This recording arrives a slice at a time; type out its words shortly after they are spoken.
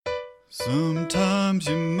Sometimes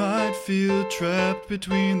you might feel trapped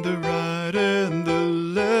between the right and the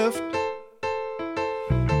left.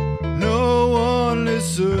 No one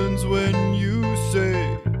listens when you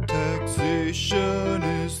say taxation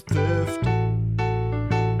is theft.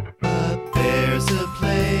 But there's a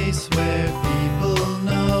place where people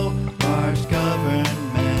know harsh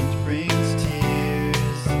government brings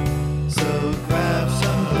tears. So grab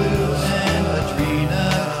some blue and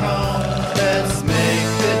adrenochrome. Let's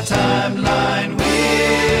make the timeline weird.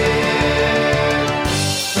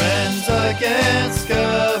 Friends against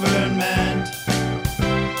government.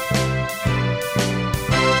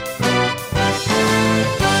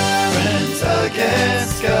 Friends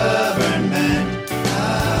against government.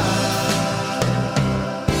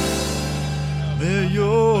 They're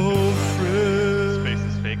your friends.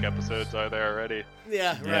 Space's fake episodes are there already.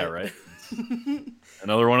 Yeah, right. Yeah, right.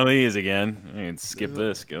 Another one of these again. I mean, skip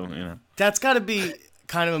this. Go, you know. That's got to be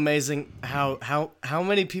kind of amazing how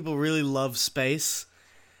many people really love space.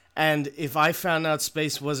 And if I found out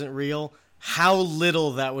space wasn't real, how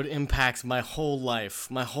little that would impact my whole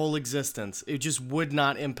life, my whole existence. It just would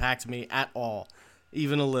not impact me at all,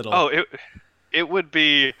 even a little. Oh, it would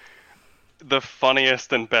be the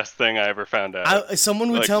funniest and best thing I ever found out.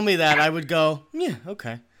 Someone would tell me that, I would go, yeah,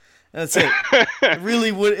 okay. That's it. It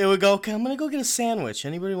really would. It would go, okay, I'm going to go get a sandwich.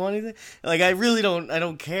 Anybody want anything? Like, I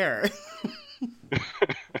don't care.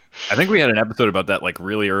 I think we had an episode about that like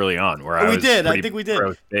really early on where I think we did.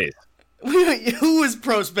 Pro-space. Who was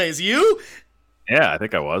pro space? You? Yeah, I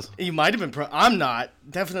think I was. You might have been pro. I'm not.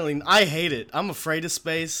 Definitely. I hate it. I'm afraid of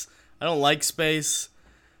space. I don't like space.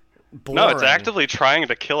 Boring. No, it's actively trying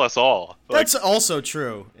to kill us all. That's also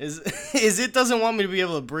true. Is it doesn't want me to be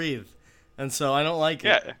able to breathe, and so I don't like it.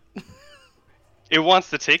 Yeah. It wants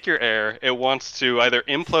to take your air. It wants to either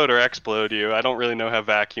implode or explode you. I don't really know how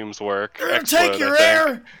vacuums work. They're gonna take your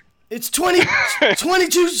air. It's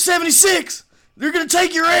 2276. They're gonna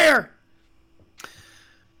take your air.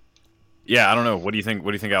 Yeah, I don't know. What do you think?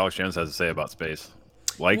 What do you think Alex Jones has to say about space?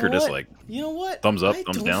 Like or dislike? You know what? Thumbs up,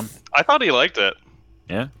 thumbs down. I thought he liked it.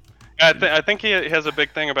 Yeah. I think he has a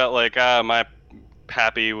big thing about like my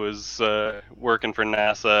pappy was working for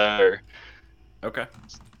NASA. Or Okay. I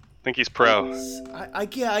think he's pro. I'm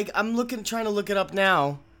trying to look it up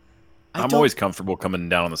now. I'm always comfortable coming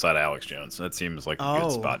down on the side of Alex Jones. That seems like a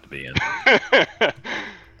good spot to be in.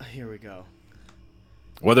 Here we go.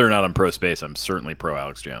 Whether or not I'm pro space, I'm certainly pro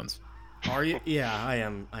Alex Jones. Are you? Yeah, I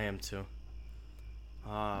am too.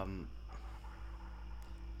 Man,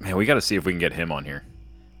 we got to see if we can get him on here.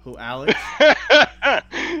 Who, Alex?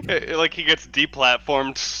 Like he gets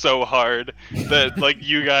deplatformed so hard that like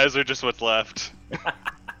you guys are just what's left.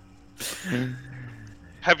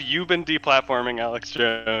 Have you been deplatforming Alex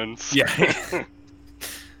Jones? Yeah.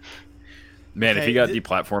 Man, if he got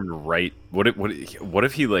deplatformed right, what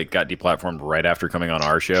if he like got deplatformed right after coming on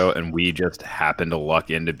our show and we just happened to luck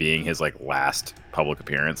into being his like last public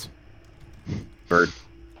appearance? Bird.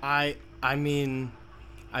 I mean,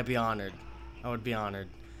 I'd be honored. I would be honored.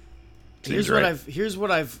 Seems Here's what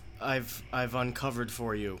I've uncovered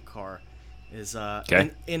for you, Carr. Is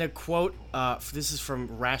in a quote. This is from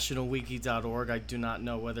rationalwiki.org. I do not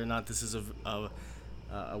know whether or not this is a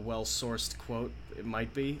well-sourced quote. It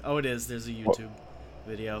might be. Oh, it is. There's a YouTube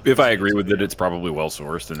video. If I agree with it, it's probably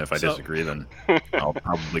well-sourced, and if I disagree, then I'll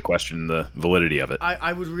probably question the validity of it. What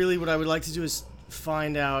I would like to do is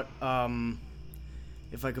find out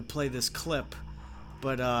if I could play this clip.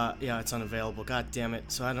 But, yeah, it's unavailable. God damn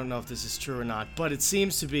it. So I don't know if this is true or not. But it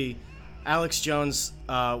seems to be Alex Jones,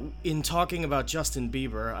 in talking about Justin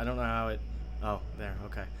Bieber. I don't know how it... Oh, there.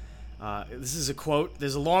 Okay. This is a quote.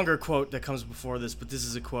 There's a longer quote that comes before this, but this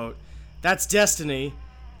is a quote. That's destiny.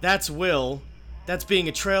 That's will. That's being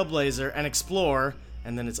a trailblazer and explorer.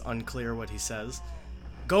 And then it's unclear what he says.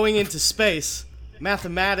 Going into space.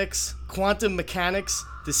 Mathematics. Quantum mechanics.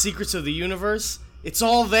 The secrets of the universe. It's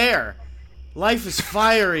all there. Life is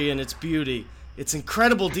fiery in its beauty, its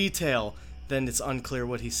incredible detail. Then it's unclear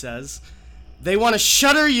what he says. They want to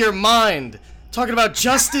shudder your mind. Talking about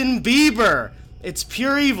Justin Bieber. It's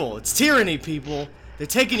pure evil. It's tyranny, people. They're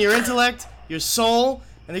taking your intellect, your soul,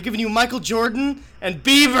 and they're giving you Michael Jordan and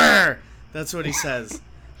Bieber. That's what he says.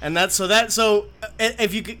 And so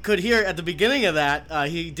if you could hear at the beginning of that,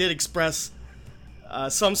 he did express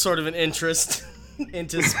some sort of an interest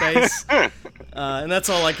into space. And that's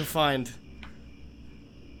all I could find.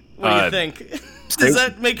 What do you think? Does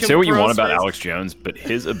that make him say what you want pro-space? about Alex Jones, but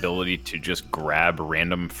his ability to just grab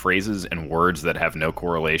random phrases and words that have no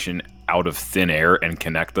correlation out of thin air and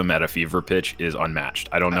connect them at a fever pitch is unmatched.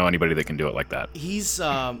 I don't know anybody that can do it like that. He's,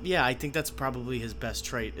 I think that's probably his best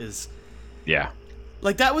trait is... Yeah.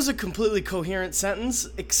 Like, that was a completely coherent sentence,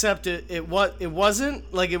 except it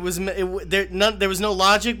wasn't. Like, there was no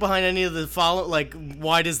logic behind any of the follow. Like,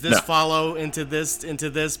 why does this follow into this?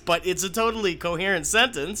 But it's a totally coherent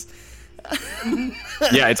sentence.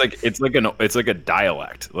 Yeah, it's like a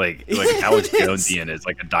dialect. Like Alex Jonesian is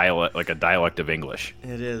like a dialect of English.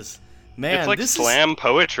 It is. Man, it's like this slam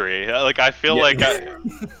poetry. Like, I feel like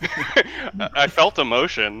I felt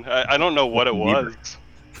emotion. I don't know what it was.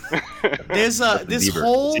 There's this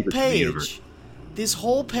whole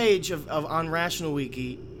page of on Rational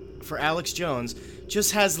Wiki for Alex Jones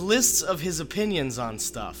just has lists of his opinions on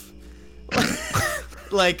stuff.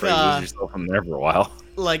 Like lose yourself from there for a while.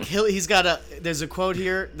 Like there's a quote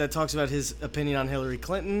here that talks about his opinion on Hillary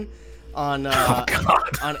Clinton, on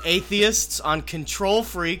on atheists, on control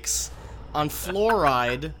freaks, on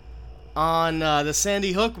fluoride, on the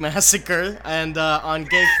Sandy Hook massacre, and on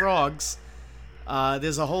gay frogs.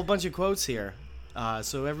 There's a whole bunch of quotes here,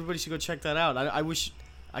 so everybody should go check that out. I wish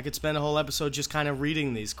I could spend a whole episode just kind of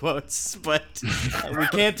reading these quotes, but we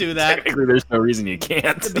can't do that. Technically, there's no reason you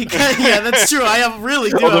can't. Because, yeah, that's true. I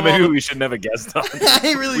really do. Although maybe we shouldn't have a guest on.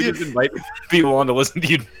 I really do. We just invite people on to listen to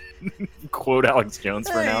you quote Alex Jones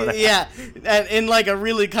for an hour. Yeah, and in like a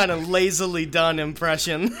really kind of lazily done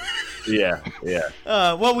impression. Yeah.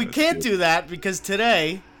 Well, we can't do that because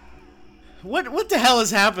today... What the hell is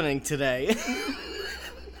happening today?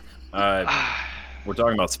 We're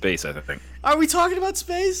talking about space, I think. Are we talking about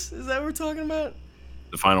space? Is that what we're talking about?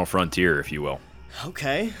 The final frontier, if you will.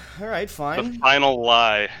 Okay. All right. Fine. The final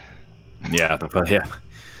lie. Yeah. The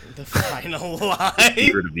final lie.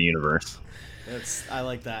 Secret of the universe. I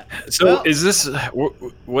like that. So, is this?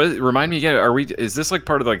 What? Remind me again. Is this like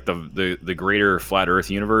part of like the greater flat Earth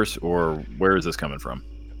universe, or where is this coming from?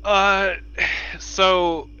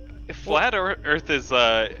 So flat Earth is.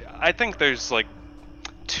 I think there's like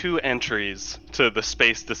 2 entries to the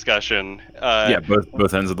space discussion. Yeah,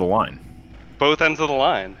 both ends of the line. Both ends of the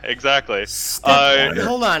line, exactly.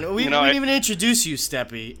 Hold on, we didn't even introduce you,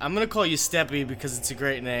 Steppy. I'm gonna call you Steppy because it's a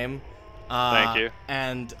great name. Thank you.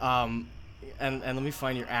 And let me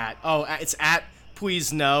find your @ Oh, it's @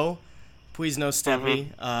 Puisno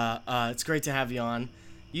Steppy. Mm-hmm. It's great to have you on.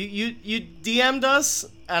 You DM'd us,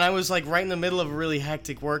 and I was like right in the middle of a really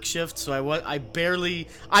hectic work shift, so I'm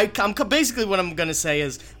basically what I'm gonna say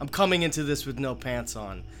is I'm coming into this with no pants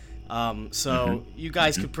on. So you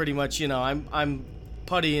guys could pretty much, I'm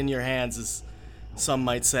putty in your hands, as some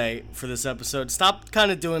might say, for this episode. Stop kind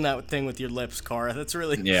of doing that thing with your lips, Cara. That's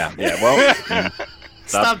really yeah. Well,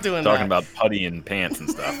 stop doing talking that. About putty and pants and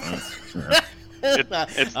stuff.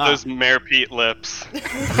 It's those Mayor Pete lips.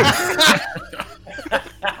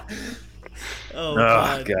 Oh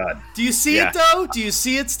God. Do you see it though? Do you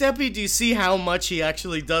see it, Steppy? Do you see how much he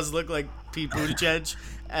actually does look like Pete Buttigieg?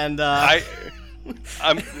 And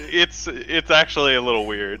it's actually a little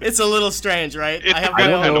weird. It's a little strange, right? I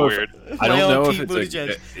don't know if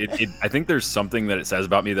it's I think there's something that it says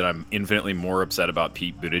about me that I'm infinitely more upset about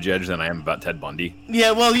Pete Buttigieg than I am about Ted Bundy.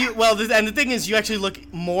 Yeah, and the thing is, you actually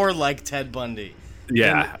look more like Ted Bundy.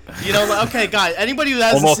 Yeah. And, okay, guys, anybody who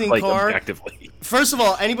hasn't almost seen like Car, objectively. First of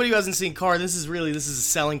all, anybody who hasn't seen Car, this is a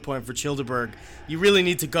selling point for Childeberg. You really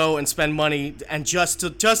need to go and spend money and just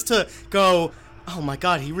to go. Oh my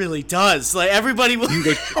God, he really does. Like, everybody will.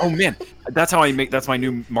 Oh man, that's my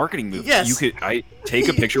new marketing move. Yes. I take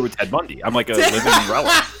a picture with Ted Bundy. I'm like a living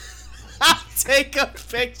relic. Take a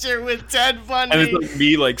picture with Ted Bundy. And it's like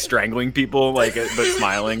me like strangling people, like but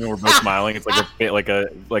smiling, and we're both smiling. It's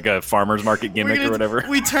like a farmer's market gimmick or whatever.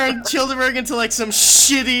 We turned Childeberg into like some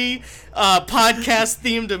shitty podcast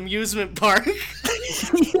themed amusement park.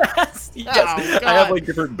 Yes. Oh, I have like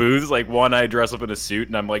different booths. Like one, I dress up in a suit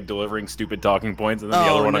and I'm like delivering stupid talking points, and then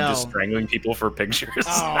the other one, I'm just strangling people for pictures.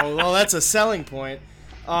 Oh, well, that's a selling point.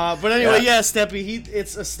 But anyway, Steppy,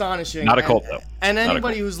 it's astonishing. Not a cult, though. And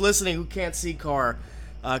anybody who's listening who can't see Car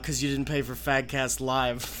because you didn't pay for FAGcast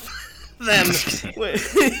Live, then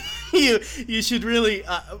you should really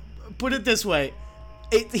put it this way.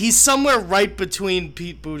 He's somewhere right between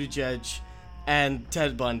Pete Buttigieg and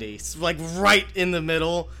Ted Bundy. It's like right in the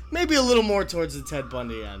middle, maybe a little more towards the Ted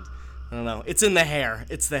Bundy end. I don't know. It's in the hair.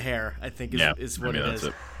 It's the hair, I think, is what it is.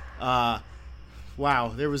 Wow,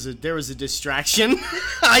 there was a distraction.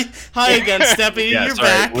 Hi again, Steppy. You're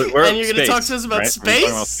back, and you're gonna talk to us about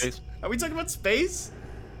space. Are we talking about space?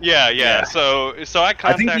 Yeah. So I contacted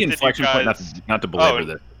I think the inflection you guys. point, not to belabor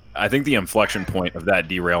this. I think the inflection point of that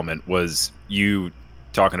derailment was you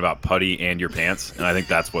talking about putty and your pants, and I think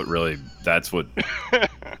that's what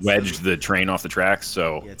wedged the train off the tracks.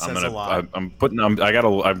 So I'm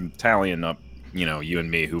tallying up you and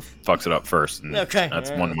me who fucks it up first. And Okay, that's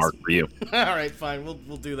all right, one mark for you. All right, fine.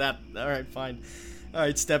 We'll do that. All right, fine. All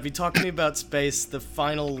right, Steppy, talk to me about space. The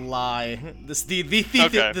final lie.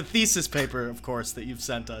 The thesis paper, of course, that you've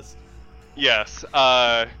sent us. Yes.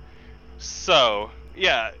 So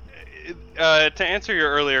yeah. To answer your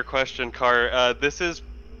earlier question, Car, this is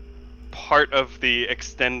part of the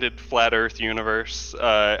extended flat Earth universe.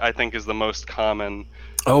 I think is the most common.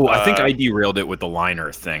 Oh, I think I derailed it with the line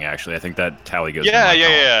Earth thing. Actually, I think that tally goes.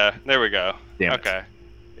 Yeah. There we go. Damn okay.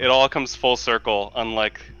 It all comes full circle,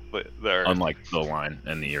 unlike the Earth. Unlike the line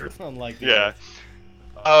and the Earth. Unlike the Yeah.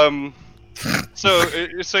 Earth.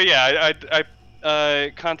 So yeah,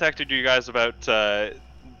 I contacted you guys about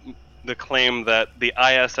the claim that the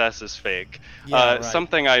ISS is fake. Yeah, right.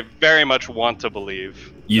 Something I very much want to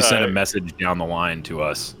believe. You sent a message down the line to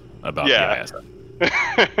us about the ISS.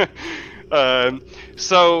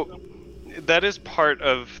 So that is part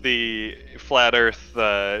of the flat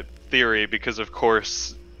Earth theory because, of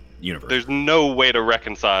course, there's no way to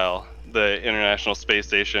reconcile the International Space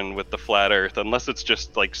Station with the flat Earth unless it's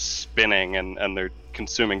just like spinning and they're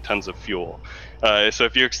consuming tons of fuel. So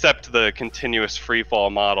if you accept the continuous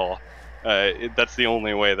freefall model, that's the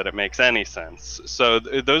only way that it makes any sense. So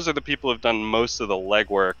those are the people who've done most of the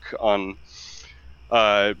legwork on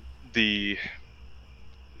the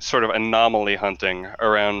sort of anomaly hunting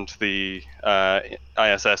around the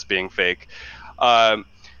ISS being fake. I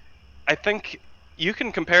think you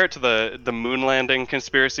can compare it to the moon landing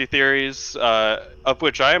conspiracy theories, of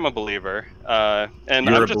which I am a believer. And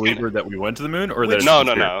You're I'm a just believer that we went to the moon, or that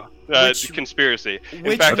no. Conspiracy.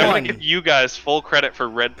 In fact, I'm going to give you guys full credit for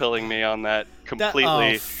red pilling me on that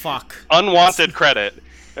completely unwanted credit.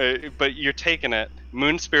 But you're taking it.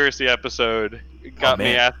 Moonspiracy episode got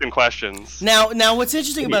me asking questions. Now, what's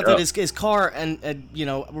interesting about that is Carr, and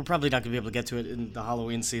we're probably not going to be able to get to it in the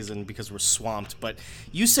Halloween season because we're swamped. But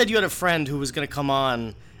you said you had a friend who was going to come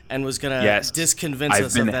on and was going to disconvince us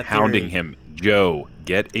of that theory. I've been hounding him. Joe,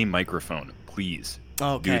 get a microphone, please.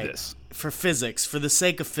 Okay. Do this for physics, for the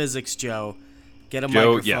sake of physics, Joe. Get a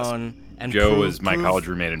microphone. Yes. And Joe is my college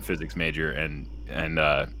roommate and physics major, and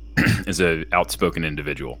is an outspoken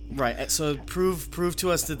individual. Right. So prove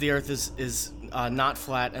to us that the Earth is not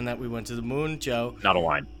flat and that we went to the moon, Joe. Not a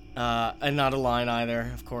line. And not a line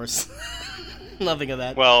either, of course. Nothing of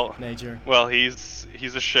that nature. Well, he's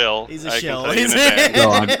a shill. He's a shill.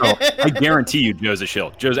 I guarantee you, Joe's a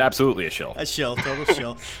shill. Joe's absolutely a shill. A shill, total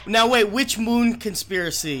shill. Now wait, which moon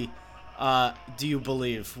conspiracy do you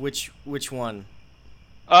believe? Which one?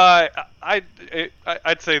 I'd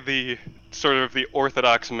say the sort of the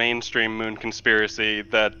orthodox mainstream moon conspiracy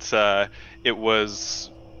that it was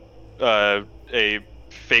a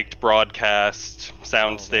faked broadcast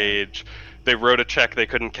soundstage. They wrote a check they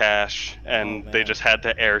couldn't cash, and they just had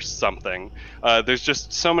to air something. There's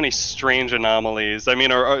just so many strange anomalies. I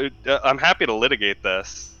mean, I'm happy to litigate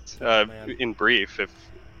this in brief if.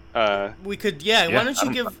 We could, why don't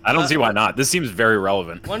you give... I don't see why not. This seems very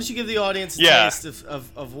relevant. Why don't you give the audience a taste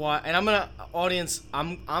of why... And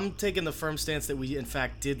I'm taking the firm stance that we, in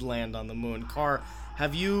fact, did land on the moon. Carr,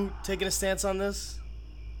 have you taken a stance on this?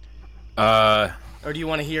 Or do you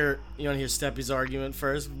want to hear Steppy's argument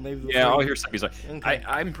first? Maybe. I'll hear Steppy's argument. Okay.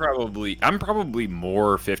 I'm probably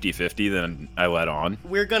more 50-50 than I let on.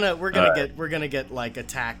 We're gonna get like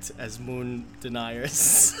attacked as moon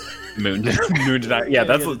deniers. Moon deniers. Yeah,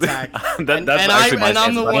 that's actually my stance.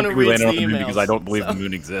 I'm the one who reads the emails because I don't believe the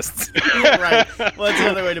moon exists. Right. Well, that's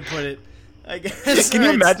another way to put it, I guess. Can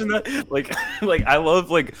you imagine that? Like I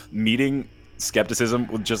love meeting skepticism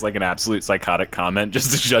with just an absolute psychotic comment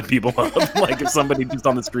just to shut people up. If somebody just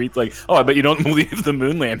on the streets I bet you don't believe the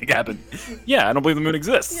moon landing happened. Yeah, I don't believe the moon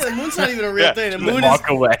exists. Yeah, the moon's not even a real thing.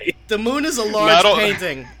 The moon is a large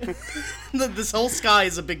painting. This whole sky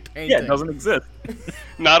is a big painting. Yeah, it doesn't exist.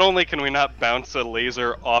 Not only can we not bounce a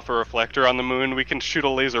laser off a reflector on the moon, we can shoot a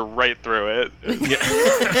laser right through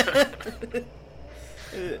it.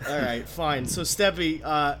 All right, fine. So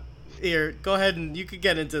Steppy, here, go ahead and you could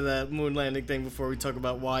get into the moon landing thing before we talk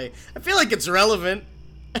about why. I feel like it's relevant.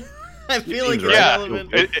 Relevant.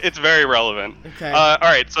 It's very relevant. Okay. All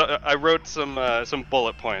right, so I wrote some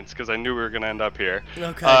bullet points because I knew we were going to end up here.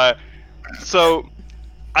 Okay. So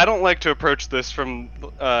I don't like to approach this from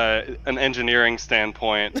an engineering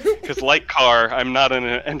standpoint because, like Carr, I'm not an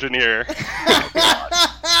engineer.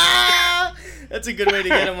 That's a good way to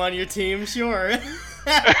get him on your team, sure.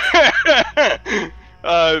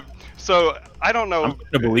 So I don't know.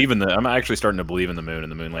 I'm actually starting to believe in the moon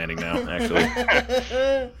and the moon landing now. Actually.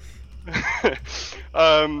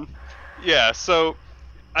 So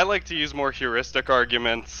I like to use more heuristic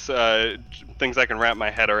arguments, things I can wrap my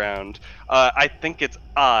head around. I think it's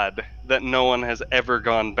odd that no one has ever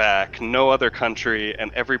gone back. No other country,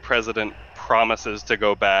 and every president promises to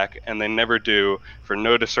go back, and they never do for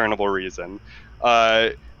no discernible reason.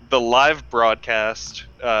 The live broadcast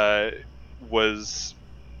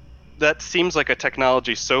that seems like a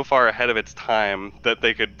technology so far ahead of its time that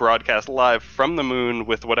they could broadcast live from the moon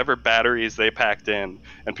with whatever batteries they packed in,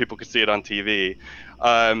 and people could see it on TV.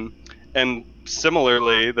 And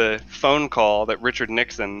similarly, the phone call that Richard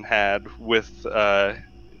Nixon had with I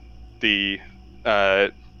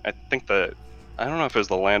don't know if it was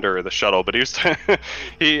the lander or the shuttle, but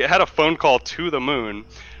he had a phone call to the moon,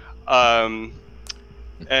 and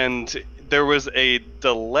there was a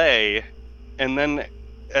delay, and then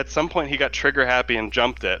at some point he got trigger happy and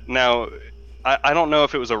jumped it. Now, I don't know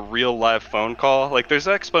if it was a real live phone call. Like, there's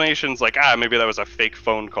explanations like, maybe that was a fake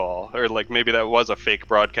phone call, or like maybe that was a fake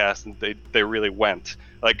broadcast and they really went.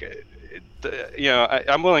 Like,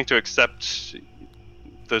 I'm willing to accept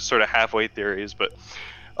those sort of halfway theories, but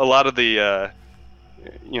a lot of the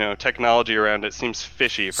technology around it seems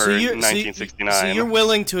fishy for 1969. So you're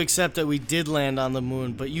willing to accept that we did land on the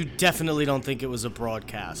moon, but you definitely don't think it was a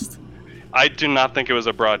broadcast. I do not think it was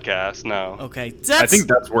a broadcast, no. Okay. I think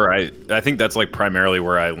that's like primarily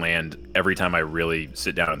where I land every time I really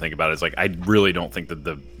sit down and think about it. It's like, I really don't think that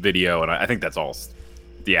the video, and I think that's all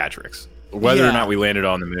theatrics. Whether or not we landed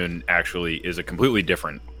on the moon actually is a completely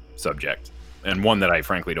different subject, and one that I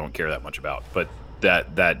frankly don't care that much about. But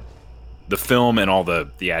that the film and all the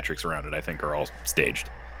theatrics around it, I think, are all staged.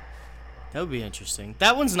 That would be interesting.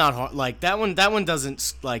 That one's not hard. Like, that one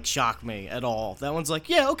doesn't like shock me at all. That one's like,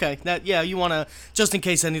 yeah, okay. You want to, just in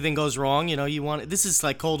case anything goes wrong, you want, this is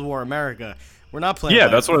like Cold War America. We're not playing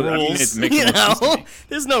that's what rules. I mean. It makes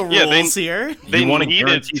there's no rules here. They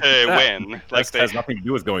needed to win. Like, that has nothing to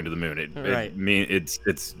do with going to the moon. It's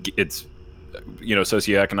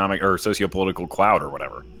socioeconomic or sociopolitical clout or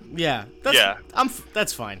whatever. Yeah.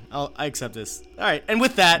 That's fine. I accept this. All right. And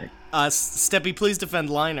with that, Steppy, please defend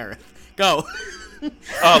Line Earth. Go.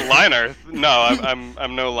 Line Earth? No,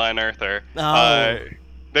 I'm no Line Earther. Oh.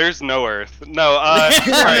 There's no Earth. No. Right,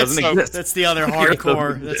 that's the other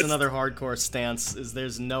hardcore. That's another hardcore stance. Is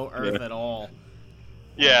there's no Earth at all.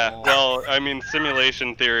 Yeah. Well, I mean,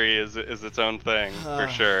 simulation theory is its own thing for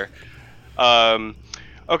sure.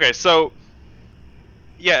 Okay, so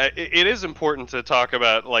yeah, it is important to talk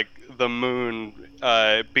about like the moon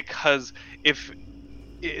because if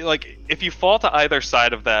you fall to either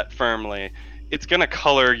side of that firmly, it's going to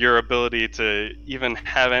color your ability to even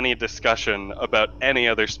have any discussion about any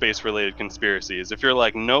other space-related conspiracies. If you're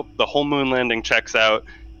like, nope, the whole moon landing checks out,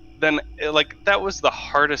 then like that was the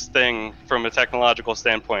hardest thing from a technological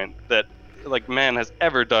standpoint that like man has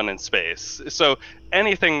ever done in space. So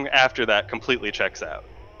anything after that completely checks out.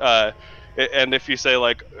 And if you say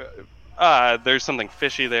like, there's something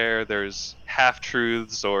fishy there, there's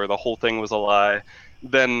half-truths, or the whole thing was a lie,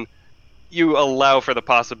 then you allow for the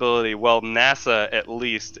possibility, well, NASA at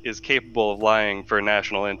least is capable of lying for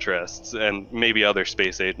national interests, and maybe other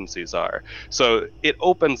space agencies are. So it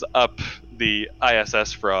opens up the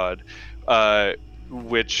ISS fraud,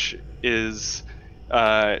 which is,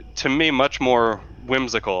 to me, much more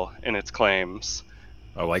whimsical in its claims.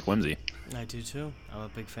 I like whimsy. I do too. I'm a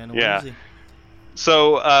big fan of whimsy.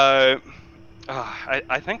 So I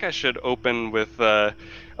think I should open with,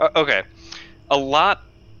 okay. All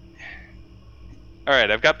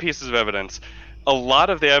right, I've got pieces of evidence. A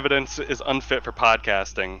lot of the evidence is unfit for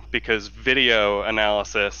podcasting because video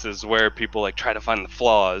analysis is where people like try to find the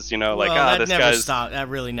flaws. That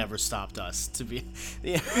really never stopped us to be.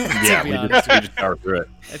 We just power through it.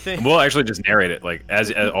 We'll actually just narrate it, like as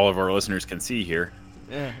all of our listeners can see here.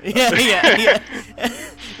 Yeah.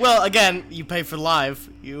 Well, again, you pay for live.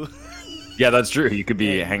 Yeah, that's true. You could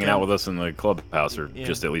be hanging out with us in the clubhouse, or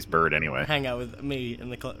just at least Bird anyway. Hang out with me in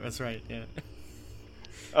the club. That's right. Yeah.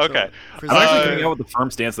 Okay. So, I'm actually coming out with the firm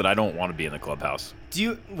stance that I don't want to be in the clubhouse.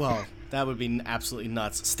 Well, that would be absolutely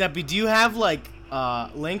nuts. Steppy, do you have like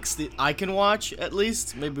links that I can watch at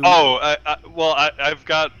least? Maybe. I've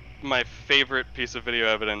got my favorite piece of video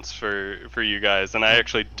evidence for you guys, and I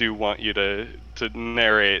actually do want you to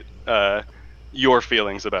narrate your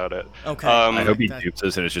feelings about it. Okay. I hope he dupes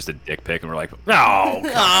us and it's just a dick pic, and we're like, no.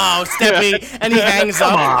 Oh, Steppy, and he hangs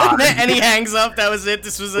up. And he hangs up. That was it.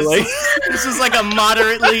 This was like a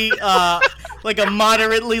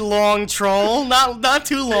moderately long troll. Not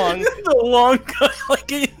too long. The long,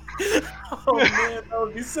 like Oh man, that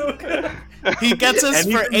would be so good. He gets us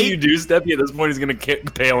for Anything you do, Steppy, at this point, he's gonna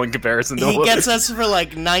pale in comparison to. He gets us for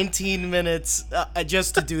like 19 minutes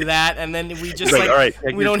just to do that, and then we just all right,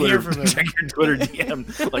 we don't hear from him. Check your Twitter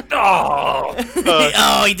DM. Like, oh,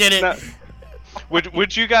 oh, he did it. Now,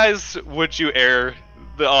 would you air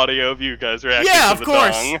the audio of you guys reacting Yeah, to of the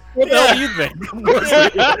course. dong? what the hell do you think? Of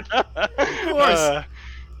course.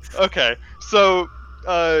 Okay, so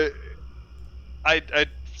I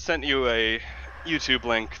sent you a YouTube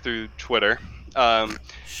link through Twitter.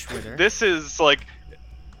 Twitter. This is like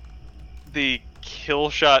the kill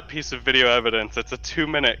shot piece of video evidence. It's a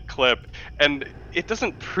 2-minute clip, and it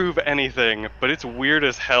doesn't prove anything, but it's weird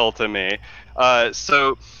as hell to me.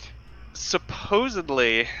 So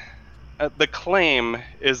supposedly, the claim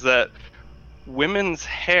is that women's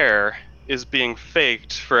hair is being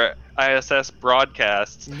faked for ISS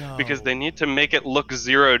broadcasts because they need to make it look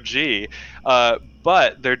 0G,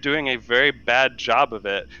 but they're doing a very bad job of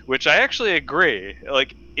it, which I actually agree.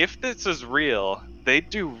 Like, if this is real, they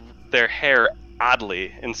do their hair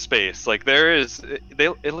oddly in space. Like,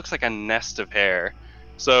 it looks like a nest of hair.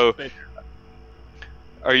 So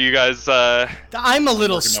are you guys I'm a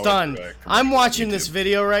little stunned. I'm watching this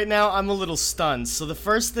video right now. I'm a little stunned. So the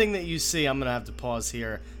first thing that you see, I'm gonna have to pause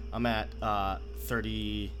here. I'm at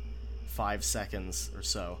 35 seconds or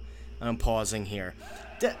so, and I'm pausing here.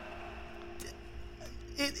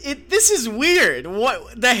 This is weird.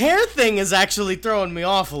 What the hair thing is actually throwing me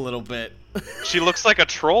off a little bit. She looks like a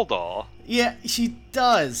troll doll. Yeah, she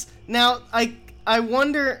does. Now I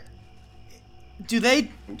wonder.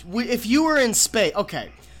 If you were in space,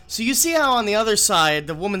 okay, so you see how on the other side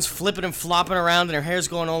the woman's flipping and flopping around and her hair's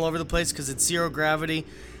going all over the place because it's zero gravity.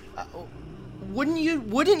 Wouldn't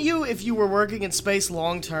you, if you were working in space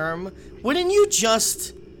long term, wouldn't you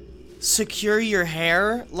just secure your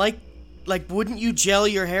hair? Like, wouldn't you gel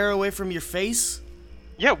your hair away from your face?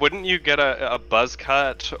 Yeah, wouldn't you get a buzz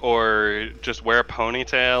cut or just wear a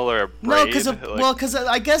ponytail or a braid? No, because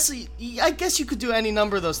I guess you could do any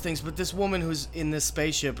number of those things. But this woman who's in this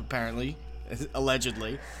spaceship, apparently,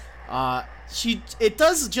 allegedly, it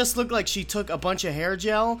does just look like she took a bunch of hair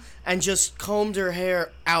gel and just combed her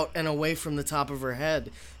hair out and away from the top of her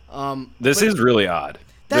head. This is really odd.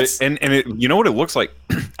 And you know what it looks like?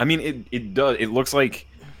 I mean, it does. It looks like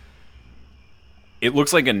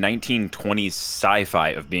a 1920s sci-fi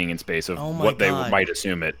of being in space of what they might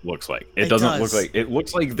assume it looks like. It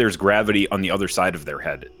looks like there's gravity on the other side of their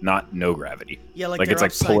head, not no gravity. Yeah, like it's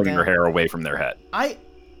like pulling their hair away from their head.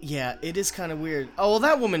 Yeah, it is kind of weird. Oh, well,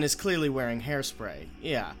 that woman is clearly wearing hairspray.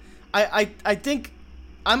 Yeah. I think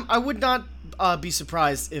I would not be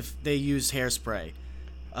surprised if they used hairspray.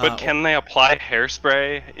 But can they apply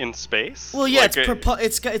hairspray in space? Well, yeah,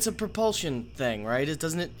 it's a propulsion thing, right? It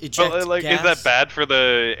doesn't eject gas. Is that bad for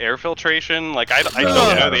the air filtration? Like, I don't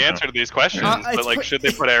know the answer to these questions, but like, should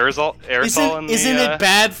they put aerosol in the... Isn't it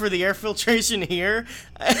bad for the air filtration here?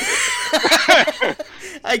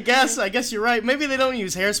 I guess you're right. Maybe they don't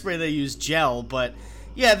use hairspray; they use gel. But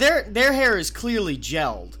yeah, their hair is clearly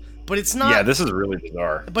gelled. But it's not. Yeah, this is really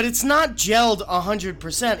bizarre. But it's not gelled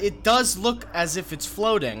 100%. It does look as if it's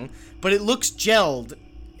floating, but it looks gelled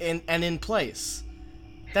and in place.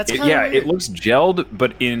 That's kind of weird. It looks gelled,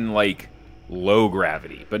 but in like low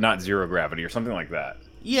gravity, but not zero gravity or something like that.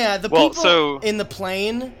 Yeah, people in the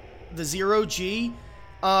plane, the 0G,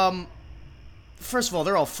 first of all,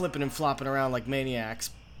 they're all flipping and flopping around like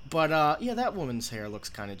maniacs. But yeah, that woman's hair looks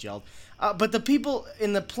kind of gelled. But the people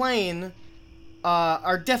in the plane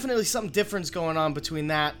are definitely something different's going on between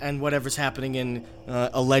that and whatever's happening in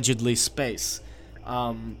allegedly space.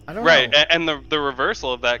 I don't know. Right, and the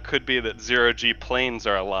reversal of that could be that 0G planes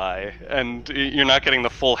are a lie, and you're not getting the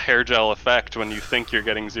full hair gel effect when you think you're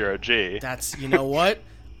getting 0G. You know what?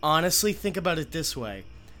 Honestly, think about it this way.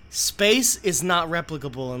 Space is not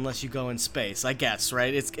replicable unless you go in space, I guess,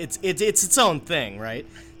 right? It's its own thing, right?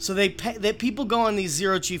 So that people go on these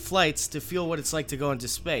 0G flights to feel what it's like to go into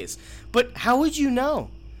space. But how would you know?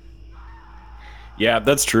 Yeah,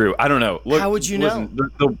 that's true. I don't know. Look, how would you know?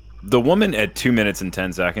 The woman at 2 minutes and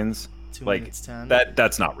 10 seconds, 2 minutes 10.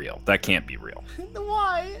 That's not real. That can't be real.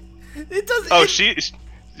 Why? It doesn't. Oh,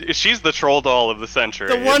 she's the troll doll of the century.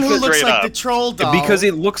 The one who looks like the troll doll. Because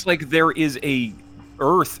it looks like there is a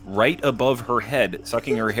Earth right above her head,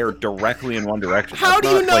 sucking her hair directly in one direction. How do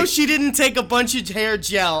you know she didn't take a bunch of hair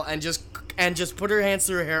gel and just put her hands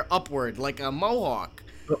through her hair upward like a mohawk?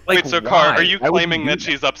 Wait, so Car, are you claiming that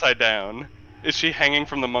she's upside down? Is she hanging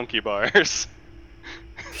from the monkey bars?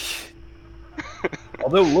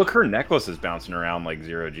 Although, look, her necklace is bouncing around like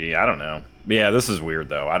 0G. I don't know. Yeah, this is weird,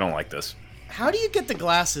 though. I don't like this. How do you get the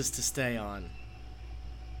glasses to stay on?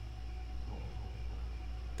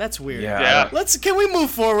 That's weird. Yeah. Can we move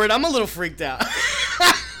forward? I'm a little freaked out.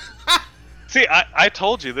 See, I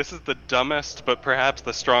told you this is the dumbest, but perhaps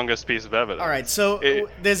the strongest piece of evidence. All right, so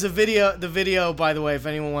there's a video. The video, by the way, if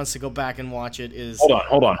anyone wants to go back and watch it, is.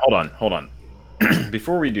 Hold on.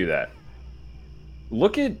 Before we do that,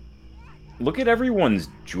 look at everyone's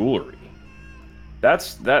jewelry.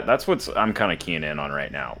 That's what I'm kind of keying in on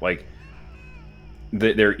right now. Like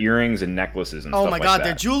their earrings and necklaces and stuff like that. Oh my god,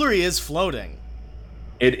 their jewelry is floating.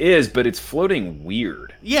 It is, but it's floating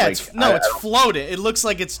weird. Yeah, it's floating. It looks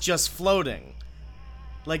like it's just floating.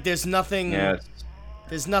 Like there's nothing. Yeah,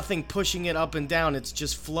 there's nothing pushing it up and down. It's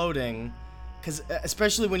just floating. Because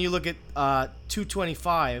especially when you look at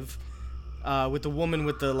 225 with the woman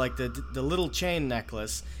with the little chain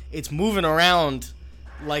necklace, it's moving around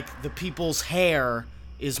like the people's hair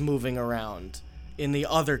is moving around in the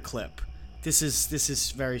other clip. This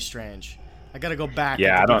is very strange. I gotta go back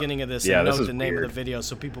at the beginning of this and note the name of the video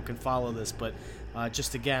so people can follow this. But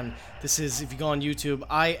just again, this is, if you go on YouTube,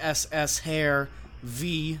 ISS hair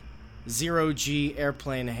V0G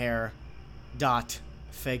airplane hair dot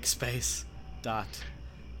fake space dot.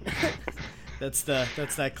 That's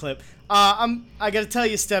that clip. I gotta tell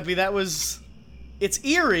you, Steppy, it's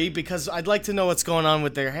eerie because I'd like to know what's going on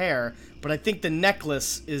with their hair, but I think the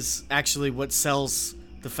necklace is actually what sells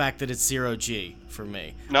the fact that it's 0G for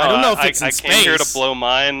me. No, I don't know if it's in I space. came here to blow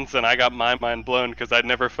minds, and I got my mind blown because I'd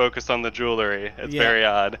never focused on the jewelry. It's very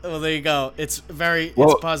odd. Well, there you go. It's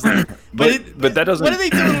it's puzzling. But that doesn't. What are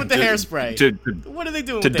they doing with the hairspray? What are they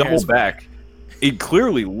doing with the hairspray? To double back, it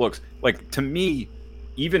clearly looks like, to me,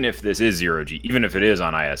 even if this is 0G, even if it is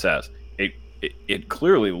on ISS, it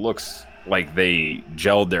clearly looks like they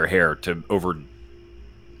gelled their hair to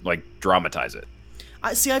dramatize it.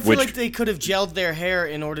 I feel like they could have gelled their hair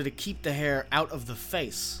in order to keep the hair out of the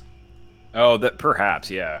face. Oh, that perhaps,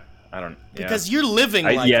 yeah. I don't. Because you're living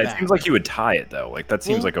like that. Yeah, it seems like you would tie it though. Like that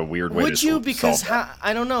seems like a weird way to solve that. Would you? Because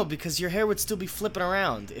I don't know. Because your hair would still be flipping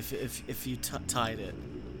around if you tied it.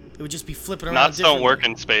 It would just be flipping around. Knots don't work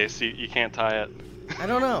in space. You can't tie it. I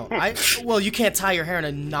don't know. Well, you can't tie your hair in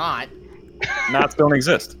a knot. Knots don't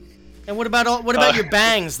exist. And what about your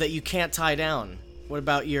bangs that you can't tie down? What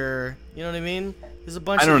about your? You know what I mean? There's a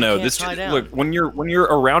bunch. I don't know. This tie down. Look, when you're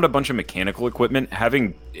around a bunch of mechanical equipment,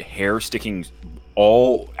 having hair sticking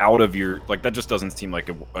all out of your, like, that just doesn't seem like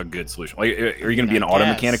a good solution. Like, are you going to be an auto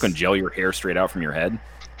mechanic and gel your hair straight out from your head?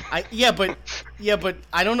 Yeah, but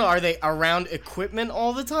I don't know. Are they around equipment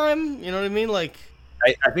all the time? You know what I mean? Like,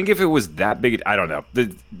 I think if it was that big, I don't know.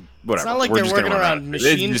 Whatever. It's not like they're working around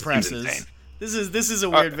machine presses. This is a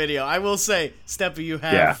weird video. I will say, Steppy, you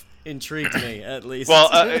have intrigued me at least.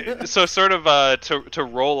 Well, so sort of to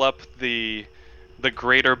roll up the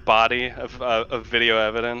greater body of video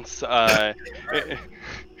evidence, the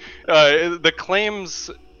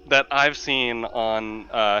claims that I've seen on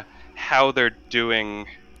how they're doing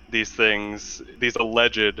these things, these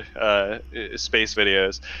alleged space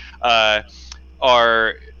videos,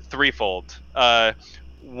 are threefold.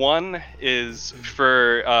 One is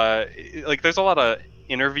for there's a lot of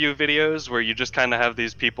interview videos where you just kind of have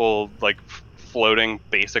these people like floating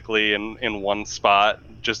basically in one spot,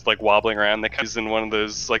 just like wobbling around. They come in one of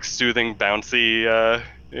those like soothing, bouncy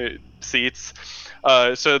seats.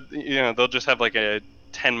 So they'll just have like a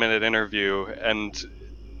 10-minute interview and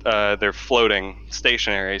they're floating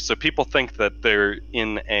stationary. So people think that they're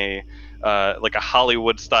in a like a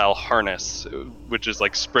Hollywood-style harness, which is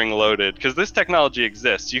like spring-loaded, because this technology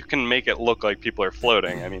exists. You can make it look like people are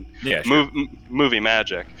floating. I mean, movie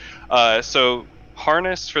magic. So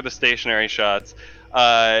harness for the stationary shots,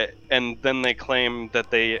 and then they claim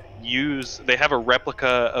that they have a replica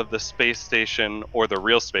of the space station or the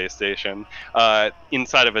real space station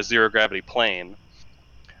inside of a zero-gravity plane.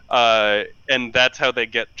 And that's how they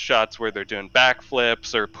get shots where they're doing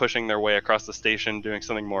backflips or pushing their way across the station, doing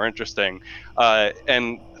something more interesting.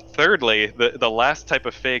 And thirdly, the last type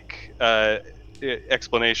of fake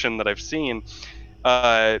explanation that I've seen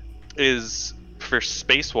is for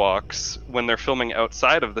spacewalks when they're filming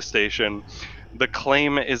outside of the station. The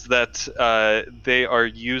claim is that they are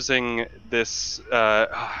using this,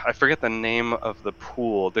 I forget the name of the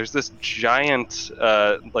pool. There's this giant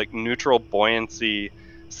like neutral buoyancy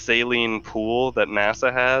saline pool that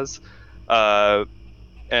NASA has,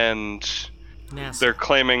 and NASA. They're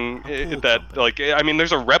claiming that company. Like, I mean,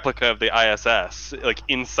 there's a replica of the ISS like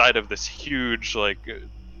inside of this huge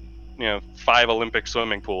 5 Olympic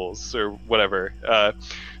swimming pools or whatever.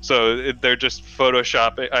 So they're just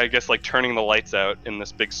photoshopping, I guess, like turning the lights out in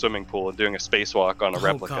this big swimming pool and doing a spacewalk on a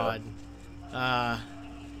replica. God.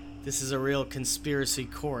 This is a real conspiracy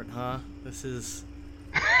court, huh? This is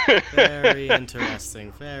Very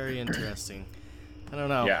interesting. Very interesting. I don't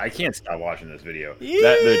know. Yeah, I can't stop watching this video.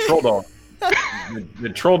 Yeah. The troll doll, the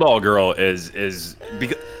troll doll girl is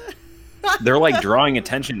because they're like drawing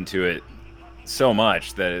attention to it so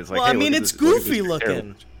much that it's like. Well, hey, I mean, look at it's this- look at goofy this looking.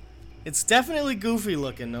 hair. It's definitely goofy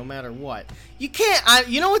looking, no matter what. You can't.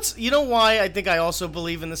 You know why I think I also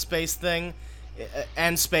believe in the space thing,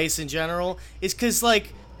 and space in general, is because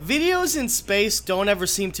like videos in space don't ever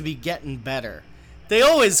seem to be getting better. They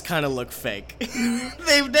always kind of look fake.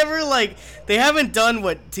 They haven't done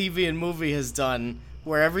what TV and movie has done,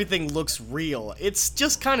 where everything looks real. It's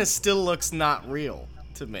just kind of still looks not real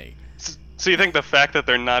to me. So you think the fact that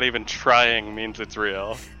they're not even trying means it's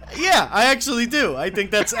real? Yeah, I actually do. I think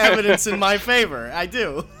that's evidence in my favor. I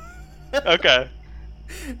do. Okay.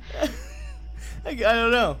 I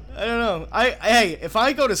don't know. Hey, if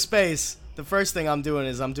I go to space, the first thing I'm doing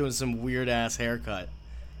is I'm doing some weird ass haircut,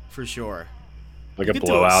 for sure. Like You a could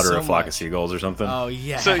do it blowout or so a flock much. of seagulls or something. Oh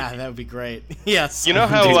yeah, So- that would be great. Yes. You know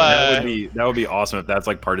how Dude, that would be awesome if that's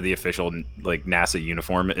like part of the official like NASA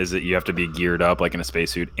uniform is that you have to be geared up like in a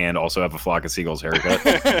spacesuit and also have a flock of seagulls haircut.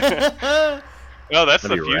 No, that's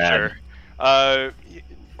That'd the be rad. future.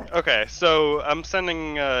 Okay, so I'm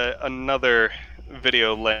sending another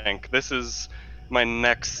video link. This is my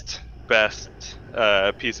next best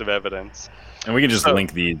piece of evidence. And we can just So-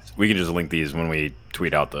 link these. We can just link these when we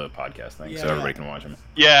tweet out the podcast thing, so Yeah. everybody can watch them.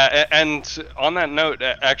 Yeah, and on that note,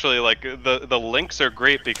 actually, like the links are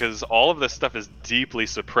great because all of this stuff is deeply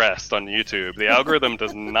suppressed on YouTube. The algorithm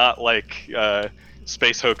does not like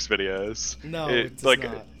space hoax videos. No, it does like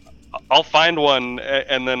not. I'll find one,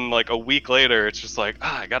 and then like a week later, it's just like,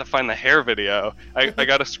 I gotta find the hair video. I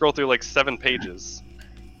gotta scroll through like 7 pages.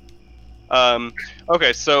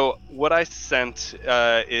 Okay, so what I sent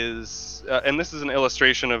is, and this is an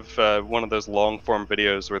illustration of one of those long form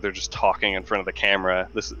videos where they're just talking in front of the camera.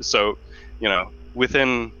 So,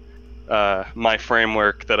 within my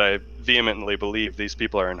framework that I vehemently believe these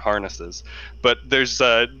people are in harnesses. But there's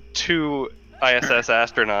 2 ISS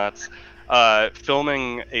astronauts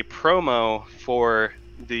filming a promo for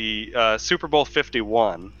the Super Bowl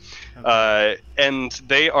 51, and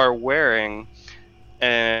they are wearing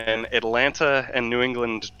an Atlanta and New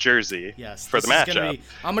England jersey Yes, for the this is gonna matchup.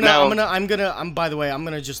 be- By the way, I'm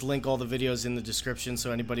gonna just link all the videos in the description.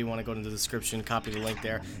 So anybody want to go to the description, copy the link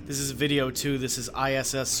there. This is video 2. This is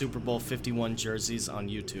ISS Super Bowl 51 jerseys on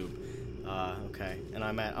YouTube. Okay, and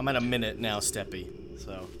I'm at a minute now, Steppy.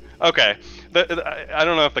 So Okay, I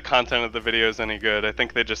don't know if the content of the video is any good. I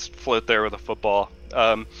think they just float there with a football.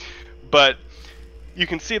 But you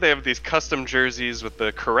can see they have these custom jerseys with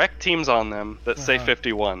the correct teams on them that say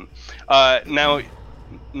 51. Now,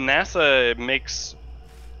 NASA makes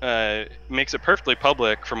it perfectly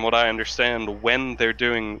public, from what I understand, when they're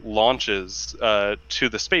doing launches to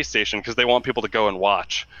the space station because they want people to go and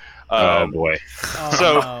watch. Oh boy!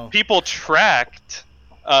 So people tracked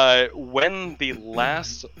when the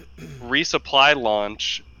last resupply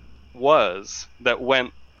launch was that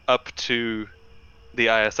went up to the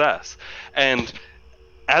ISS, and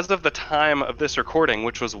as of the time of this recording,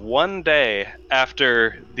 which was one day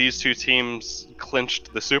after these 2 teams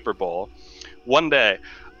clinched the Super Bowl, one day,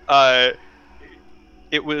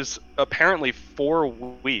 it was apparently 4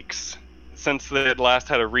 weeks since they had last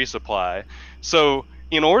had a resupply. So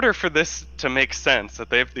in order for this to make sense, that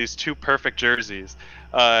they have these 2 perfect jerseys,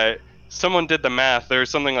 someone did the math. There's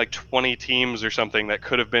something like 20 teams or something that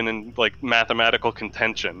could have been in like mathematical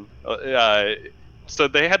contention. So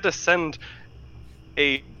they had to send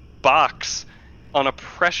a box on a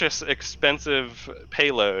precious expensive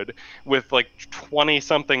payload with like 20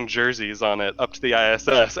 something jerseys on it up to the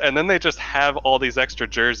ISS, and then they just have all these extra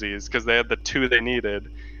jerseys because they had the 2 they needed.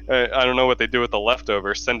 I don't know what they do with the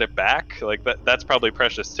leftovers. Send it back? Like that's probably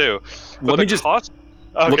precious too. But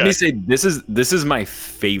Let me say this is my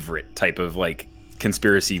favorite type of like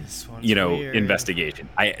conspiracy, weird. investigation.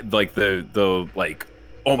 I like the like,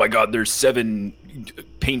 oh my god, there's 7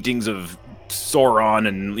 paintings of Sauron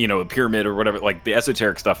and a pyramid or whatever. Like the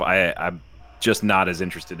esoteric stuff, I'm just not as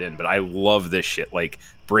interested in. But I love this shit, like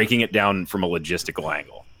breaking it down from a logistical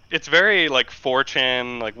angle. It's very like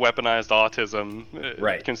 4chan, like weaponized autism,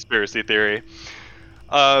 Right. Conspiracy theory.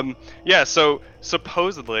 Yeah, so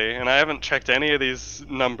supposedly, and I haven't checked any of these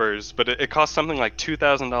numbers, but it costs something like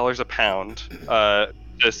 $2,000 a pound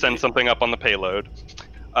to send something up on the payload.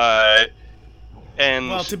 And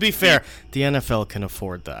well, to be fair, the NFL can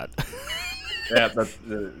afford that. Yeah, that's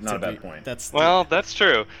not a bad point. That's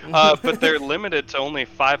true. But they're limited to only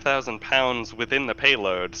 5,000 pounds within the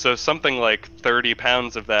payload, so something like 30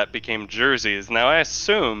 pounds of that became jerseys. Now, I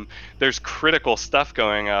assume there's critical stuff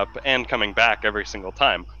going up and coming back every single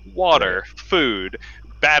time. Water, food,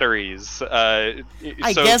 batteries. I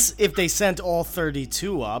guess if they sent all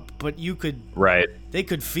 32 up, but you could... Right. They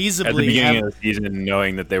could feasibly at the beginning of the season,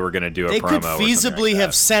 knowing that they were going to do a promo. They could feasibly like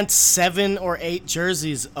have sent 7 or 8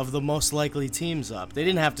 jerseys of the most likely teams up. They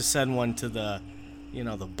didn't have to send one to the,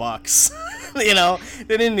 the Bucks. They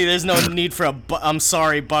didn't need. There's no need for I'm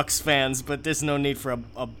sorry, Bucks fans, but there's no need for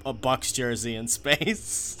a Bucks jersey in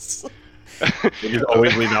space. They just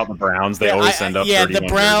always leave out the Browns. They always send up. Yeah, the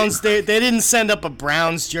Browns. They didn't send up a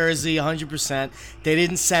Browns jersey, 100%. They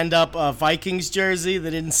didn't send up a Vikings jersey. They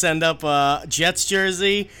didn't send up a Jets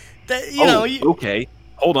jersey. Okay,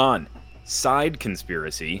 hold on. Side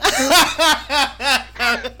conspiracy.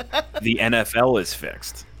 The NFL is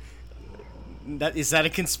fixed. Is that a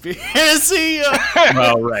conspiracy?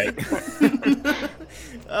 Well, right.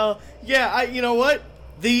 Yeah. You know what?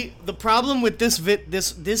 The problem with this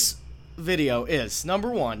video is,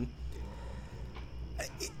 number one,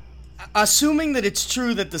 assuming that it's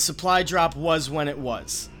true that the supply drop was when it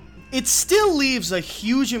was, it still leaves a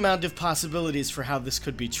huge amount of possibilities for how this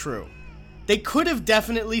could be true. They could have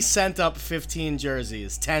definitely sent up 15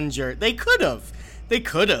 jerseys, 10 jerseys. They could have, and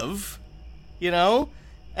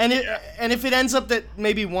if it ends up that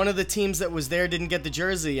maybe one of the teams that was there didn't get the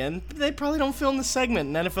jersey in, they probably don't film the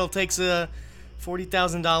segment, and NFL takes a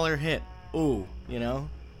 $40,000 hit. Ooh,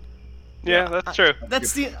 Yeah, that's true.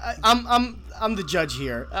 That's I'm the judge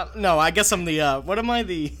here. No, I guess I'm the what am I,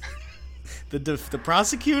 the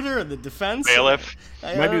prosecutor or the defense? Bailiff.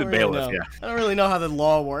 Might be the bailiff. Yeah. I don't really know how the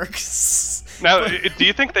law works. Now, do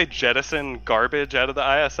you think they jettison garbage out of the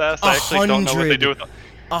ISS? I actually don't know what they do with it.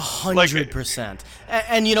 100%.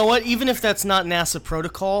 And you know what? Even if that's not NASA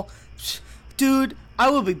protocol, dude,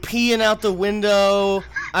 I would be peeing out the window.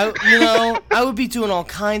 I would be doing all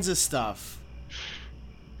kinds of stuff.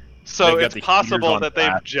 So it's possible that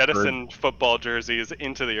they've jettisoned football jerseys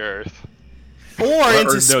into the Earth, or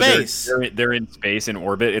into space. They're in space in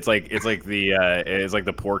orbit. It's like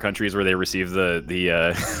the poor countries where they receive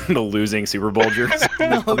the losing Super Bowl jerseys.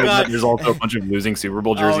 Oh, God. There's also a bunch of losing Super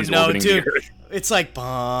Bowl jerseys orbiting the Earth. It's like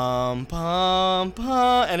bum bum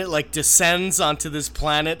bum, and it like descends onto this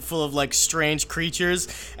planet full of like strange creatures,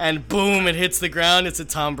 and boom, it hits the ground. It's a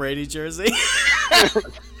Tom Brady jersey.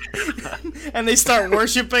 And they start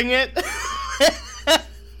worshiping it.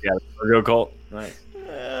 Yeah, Virgo cult. Nice.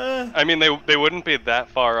 I mean, they wouldn't be that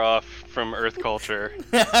far off from Earth culture.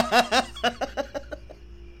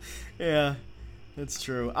 Yeah, that's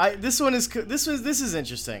true. This is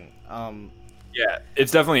interesting. Yeah,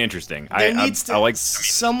 it's definitely interesting.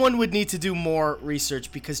 Someone would need to do more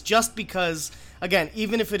research because again,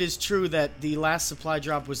 even if it is true that the last supply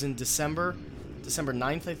drop was in December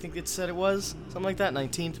 9th, I think it said it was. Something like that,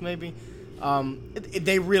 19th maybe.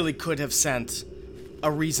 They really could have sent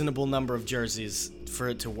a reasonable number of jerseys for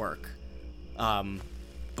it to work.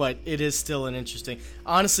 But it is still an interesting...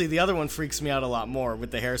 Honestly, the other one freaks me out a lot more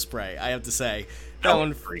with the hairspray, I have to say. That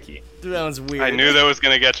one freaky. That one's weird. I knew that was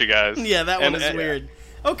going to get you guys. Yeah, that one is weird.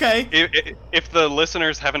 Okay. If the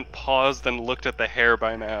listeners haven't paused and looked at the hair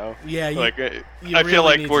by now, yeah, I feel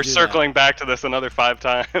like we're circling back to this another 5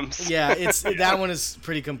 times. Yeah, that one is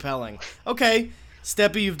pretty compelling. Okay,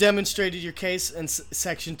 Steppy, you've demonstrated your case in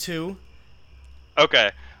section 2.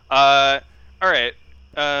 Okay. All right.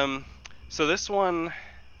 So this one,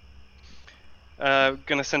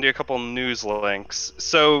 gonna send you a couple news links.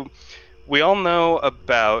 So we all know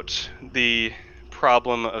about the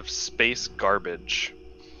problem of space garbage.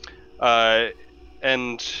 The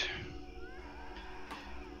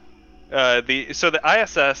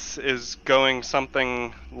ISS is going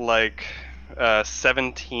something like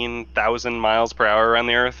 17,000 miles per hour around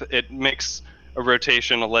the Earth. It makes a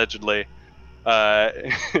rotation allegedly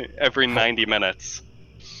every 90 minutes.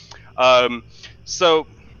 So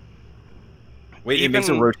wait, it makes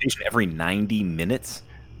a rotation every 90 minutes?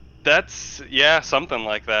 That's something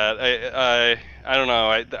like that. I don't know.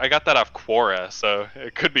 I got that off Quora, so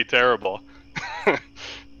it could be terrible. Let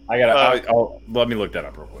me look that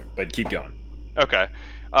up real quick, but keep going. Okay.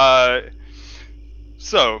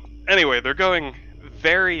 So anyway, they're going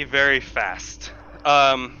very, very fast.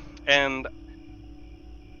 And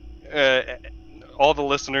all the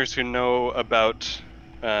listeners who know about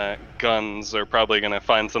guns are probably going to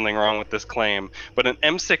find something wrong with this claim. But an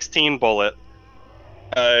M16 bullet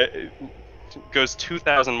goes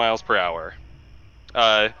 2,000 miles per hour.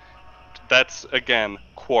 That's, again,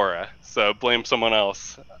 Quora, so blame someone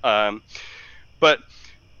else. But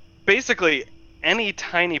basically, any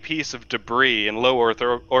tiny piece of debris in low Earth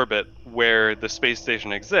orbit where the space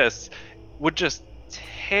station exists would just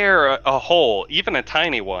tear a hole, even a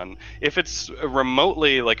tiny one. If it's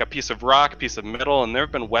remotely like a piece of rock, piece of metal, and there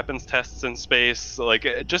have been weapons tests in space,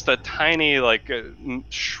 like just a tiny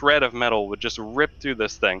shred of metal would just rip through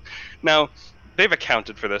this thing. Now, they've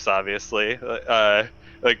accounted for this, obviously.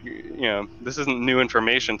 This isn't new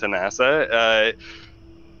information to NASA.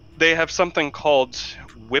 They have something called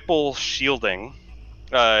Whipple shielding,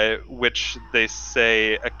 which they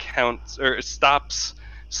say accounts or stops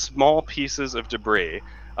small pieces of debris.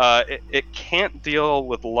 It can't deal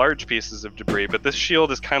with large pieces of debris, but this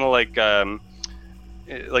shield is kind of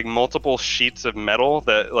like multiple sheets of metal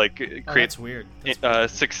that create that's weird.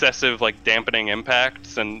 That's successive dampening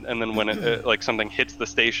impacts, and then when it something hits the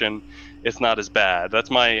station, it's not as bad.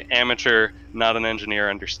 That's my amateur, not an engineer,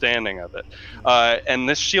 understanding of it. And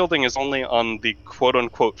this shielding is only on the quote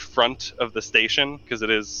unquote front of the station because it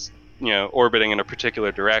is orbiting in a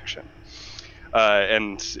particular direction.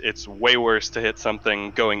 And it's way worse to hit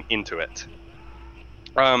something going into it.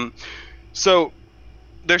 So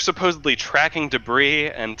they're supposedly tracking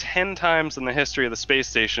debris, and 10 times in the history of the space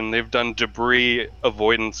station, they've done debris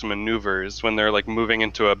avoidance maneuvers when they're moving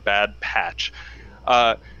into a bad patch.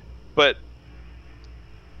 But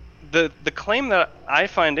the claim that I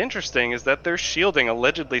find interesting is that their shielding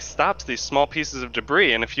allegedly stops these small pieces of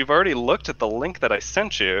debris. And if you've already looked at the link that I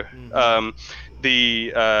sent you,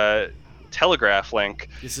 the Telegraph link.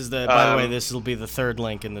 This is by the way, this will be the third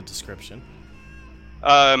link in the description.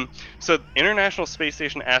 So International Space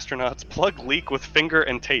Station astronauts plug leak with finger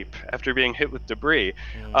and tape after being hit with debris.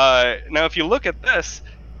 Now, if you look at this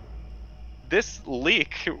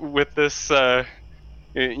leak with this,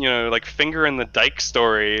 finger in the dike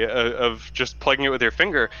story of just plugging it with your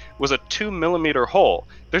finger was a 2 millimeter hole.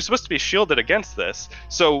 They're supposed to be shielded against this.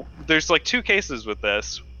 So there's 2 cases with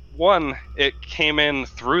this. One, it came in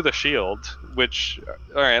through the shield, which,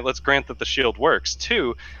 all right, let's grant that the shield works.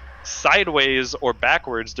 2, sideways or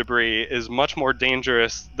backwards debris is much more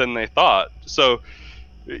dangerous than they thought. So,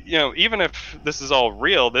 even if this is all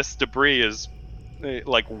real, this debris is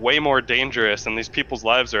way more dangerous, and these people's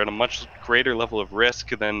lives are at a much greater level of risk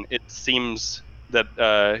than it seems that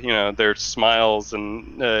their smiles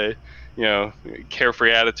and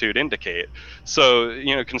carefree attitude indicate. So,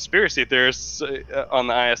 conspiracy theorists on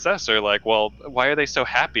the ISS are well, why are they so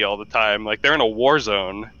happy all the time? They're in a war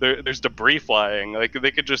zone. There's debris flying. They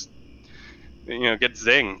could just, get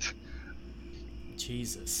zinged.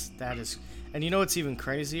 Jesus, that is... And what's even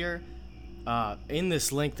crazier? In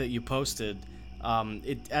this link that you posted,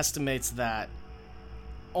 it estimates that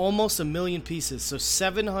almost 1 million pieces, so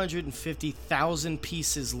 750,000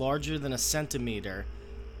 pieces larger than a centimeter,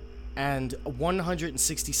 and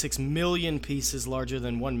 166 million pieces larger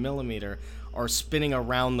than 1 millimeter are spinning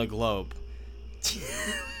around the globe.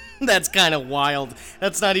 That's kind of wild.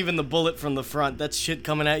 That's not even the bullet from the front. That's shit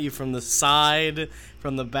coming at you from the side,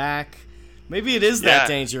 from the back. Maybe it is that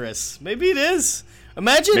dangerous. Maybe it is.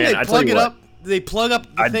 Imagine they plug it up. They plug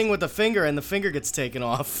up the thing with the finger, and the finger gets taken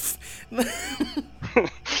off.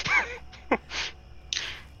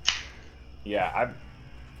 Yeah,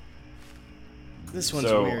 This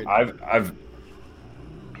one's weird.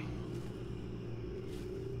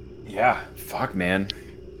 Yeah, fuck, man.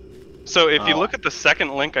 So if you look at the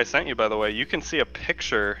second link I sent you, by the way, you can see a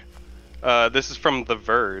picture. This is from The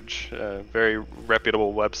Verge, a very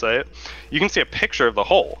reputable website. You can see a picture of the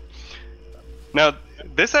hole. Now,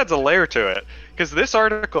 this adds a layer to it, because this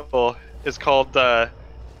article is called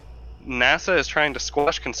NASA is trying to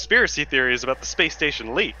squash conspiracy theories about the space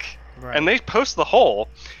station leak. Right. And they post the hole.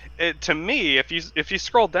 To me, if you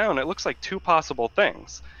scroll down, it looks like 2 possible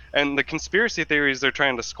things. And the conspiracy theories they're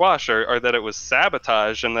trying to squash are that it was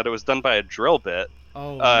sabotage and that it was done by a drill bit.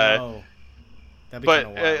 Oh, no. That'd be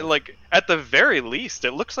kinda wild. At the very least,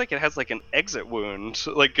 it looks like it has an exit wound.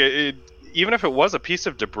 Even if it was a piece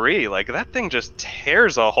of debris, that thing just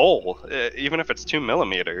tears a hole, even if it's 2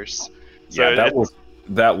 millimeters. So yeah,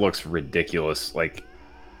 that looks ridiculous.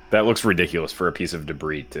 That looks ridiculous for a piece of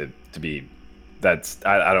debris to be. I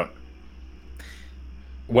don't.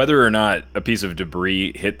 Whether or not a piece of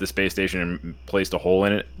debris hit the space station and placed a hole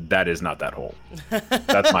in it, that is not that hole.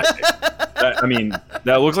 That's my take.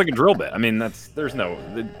 That looks like a drill bit. I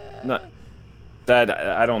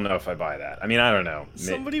don't know if I buy that. I don't know.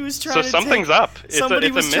 Somebody was trying. So something's up.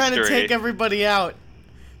 Somebody was trying to take everybody out.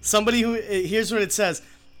 Somebody who here's what it says.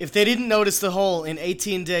 If they didn't notice the hole in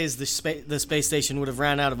 18 days, the space station would have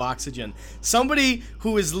ran out of oxygen. Somebody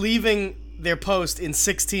who is leaving their post in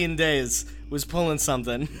 16 days was pulling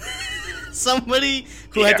something. Somebody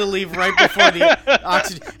who had to leave right before the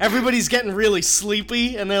oxygen. Everybody's getting really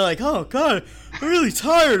sleepy, and they're like, "Oh God, I'm really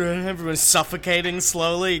tired," and everyone's suffocating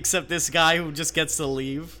slowly, except this guy who just gets to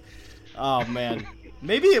leave. Oh man,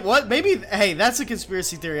 maybe hey, that's a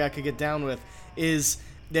conspiracy theory I could get down with. Is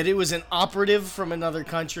that it was an operative from another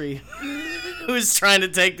country who was trying to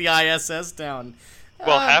take the ISS down.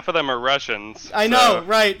 Well, half of them are Russians. I know,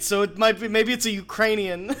 right? So it might be, maybe it's a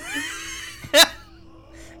Ukrainian.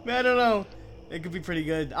 I don't know. It could be pretty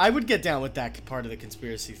good. I would get down with that part of the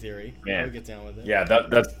conspiracy theory. Man. I would get down with it. Yeah,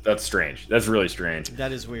 that's strange. That's really strange.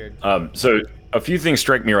 That is weird. So a few things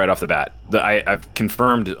strike me right off the bat. I've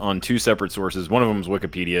confirmed on 2 separate sources. One of them is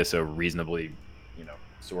Wikipedia, so reasonably,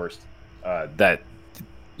 sourced. That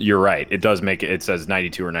you're right. It does make it. It says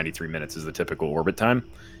 92 or 93 minutes is the typical orbit time.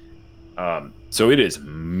 So it is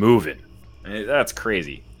moving. That's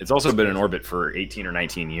crazy. It's also been in orbit for 18 or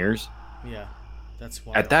 19 years. Yeah, that's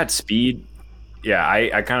wild. At that speed, yeah,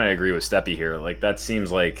 I kind of agree with Steppy here. Like, that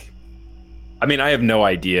seems like... I mean, I have no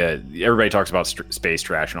idea. Everybody talks about space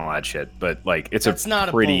trash and all that shit, but, like, it's not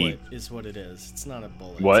pretty... a bullet, is what it is. It's not a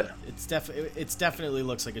bullet. What? It's definitely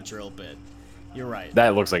looks like a drill bit. You're right.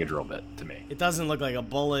 That looks like a drill bit to me. It doesn't look like a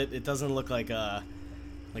bullet. It doesn't look like a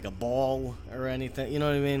ball or anything. You know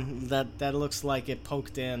what I mean? That looks like it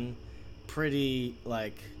poked in pretty,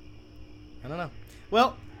 like, I don't know.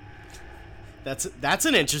 Well, that's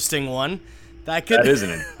an interesting one. That is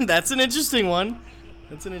that's an interesting one.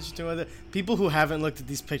 That's an interesting one. People who haven't looked at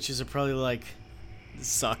these pictures are probably like, this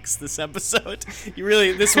sucks, this episode.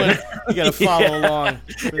 This one, you gotta follow along.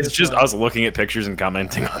 It's just us looking at pictures and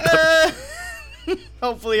commenting on them.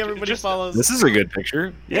 Hopefully everybody follows. This is a good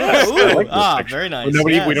picture. Yeah. Like very nice.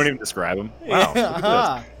 We don't even describe them. Wow.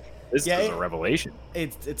 Yeah. This is a revelation.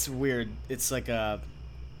 It's weird. It's like a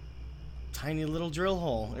tiny little drill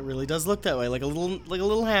hole. It really does look that way, like a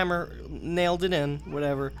little hammer nailed it in.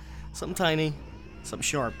 Whatever, something tiny, something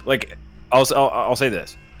sharp. Like, I'll say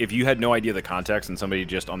this: if you had no idea the context and somebody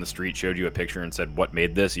just on the street showed you a picture and said, "What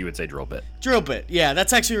made this?" you would say drill bit. Drill bit. Yeah,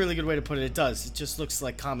 that's actually a really good way to put it. It does. It just looks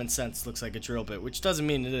like common sense. Looks like a drill bit, which doesn't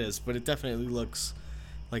mean it is, but it definitely looks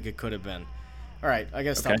like it could have been. All right, I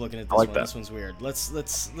gotta stop looking at this one. This one's weird. Let's.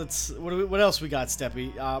 What else we got,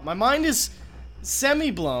 Steppy? My mind is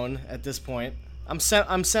semi-blown at this point. I'm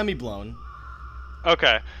semi-blown.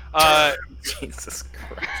 Okay. Jesus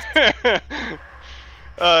Christ.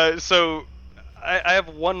 So I have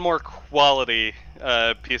one more quality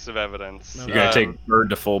piece of evidence. You gotta take Bird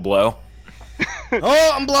to full blow.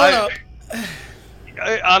 Oh, I'm blown up.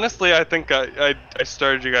 Honestly, I think I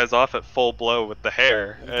started you guys off at full blow with the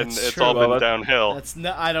hair, and it's all been downhill.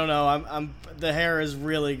 I don't know. I'm the hair is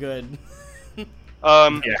really good.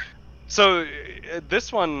 Yeah. So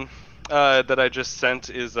this one that I just sent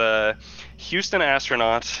is a Houston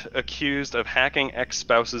astronaut accused of hacking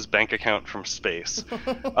ex-spouse's bank account from space.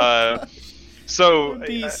 So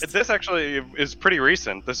this actually is pretty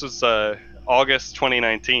recent. This was August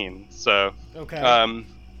 2019. So okay.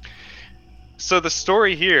 So the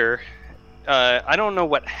story here, I don't know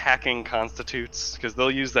what hacking constitutes, because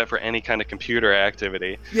they'll use that for any kind of computer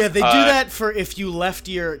activity. Yeah, they do that for if you left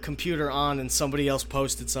your computer on and somebody else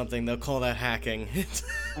posted something, they'll call that hacking.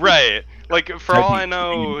 Right. Like, for all I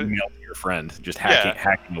know... Email to your friend, just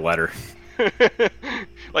hacking the letter.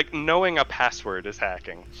 Like, knowing a password is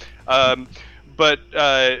hacking. But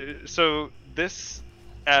so this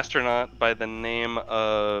astronaut by the name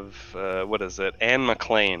of, Anne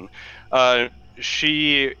McLean,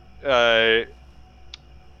 she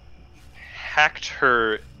hacked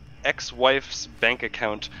her ex-wife's bank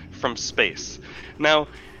account from space. Now,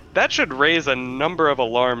 that should raise a number of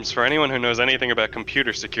alarms for anyone who knows anything about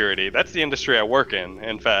computer security. That's the industry I work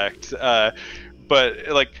in fact. But,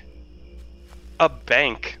 like, a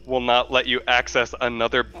bank will not let you access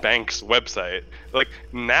another bank's website. Like,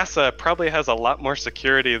 NASA probably has a lot more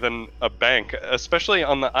security than a bank, especially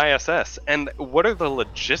on the ISS. And what are the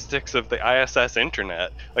logistics of the ISS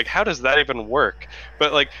internet? Like, how does that even work?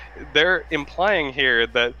 But, like, they're implying here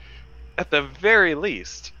that at the very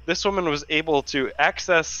least, this woman was able to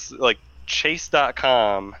access, like,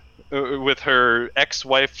 Chase.com with her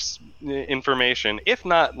ex-wife's information, if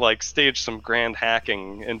not, like, stage some grand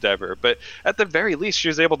hacking endeavor. But at the very least, she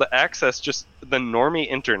was able to access just the normie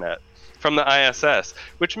internet from the ISS,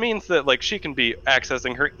 which means that, like, she can be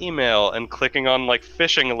accessing her email and clicking on, like,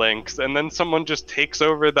 phishing links, and then someone just takes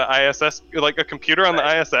over the ISS, like a computer on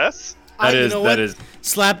the ISS. That is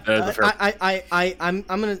Slap. I'm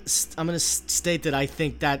gonna state that I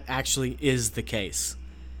think that actually is the case.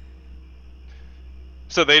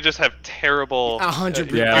 So they just have terrible 100%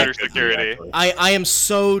 computer security. Exactly. I am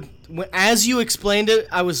so, as you explained it,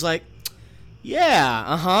 I was like,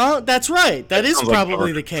 Yeah, that's right. That is sounds like probably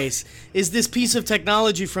government. the case. Is this piece of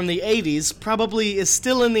technology from the 80s probably is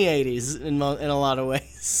still in the 80s in a lot of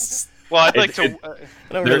ways. Well, I'd like to. I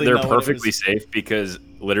don't really They're know what it perfectly was. safe because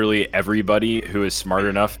literally everybody who is smart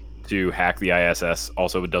enough to hack the ISS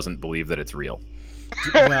also doesn't believe that it's real.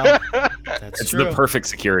 Well, that's It's true. the perfect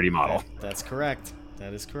security model. That's correct.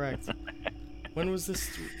 That is correct. When was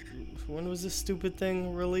this stupid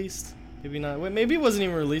thing released? Maybe not. Wait, maybe it wasn't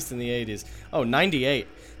even released in the 80s. Oh, 98.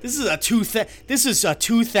 This is a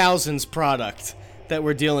 2000s product that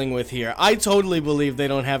we're dealing with here. I totally believe they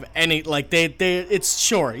don't have any it's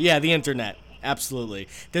sure. Yeah, the internet. Absolutely.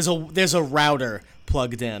 There's a router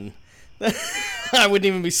plugged in. I wouldn't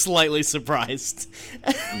even be slightly surprised.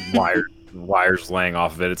 Wires laying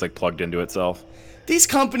off of it. It's like plugged into itself. These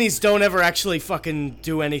companies don't ever actually fucking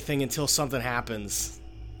do anything until something happens.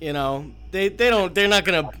 You know, they're not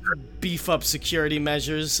gonna beef up security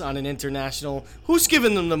measures on an international. Who's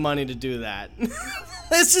giving them the money to do that?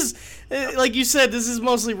 This is, like you said, this is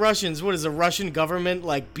mostly Russians. What is the Russian government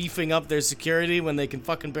like beefing up their security when they can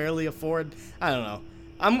fucking barely afford? I don't know.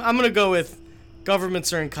 I'm gonna go with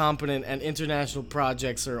governments are incompetent and international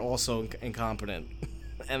projects are also incompetent,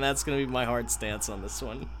 and that's gonna be my hard stance on this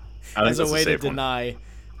one. As a way to deny.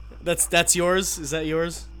 That's yours. Is that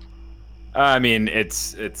yours? I mean,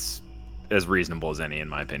 it's as reasonable as any, in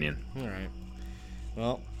my opinion. All right.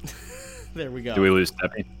 Well, there we go. Do we lose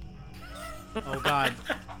Steppy? Oh God,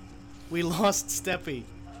 we lost Steppy.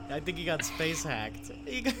 I think he got space hacked.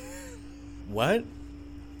 What?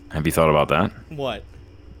 Have you thought about that? What?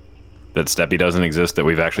 That Steppy doesn't exist. That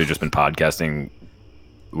we've actually just been podcasting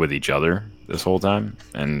with each other this whole time,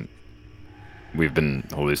 and we've been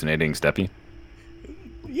hallucinating Steppy.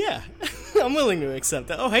 Yeah, I'm willing to accept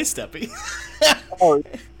that. Oh, hey, Steppy.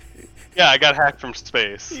 Yeah, I got hacked from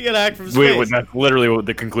space. You got hacked from space. That's literally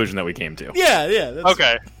the conclusion that we came to. Yeah. That's...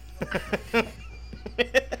 Okay.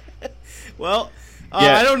 Well,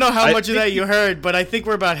 Yeah, I don't know how much of that you heard, but I think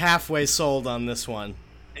we're about halfway sold on this one.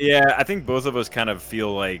 Yeah, I think both of us kind of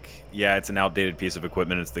feel like, yeah, it's an outdated piece of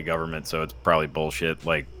equipment. It's the government, so it's probably bullshit.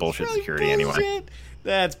 Like bullshit security anyway.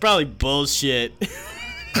 That's probably bullshit.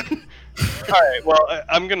 All right. Well,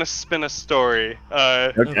 I'm gonna spin a story.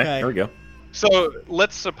 Okay, there we go. So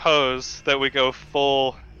let's suppose that we go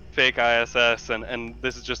full fake ISS, and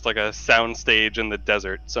this is just like a sound stage in the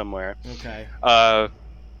desert somewhere. Okay.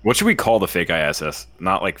 What should we call the fake ISS?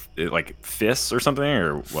 Not like fists or something,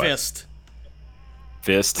 or what?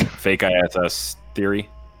 Fist. Fake ISS theory.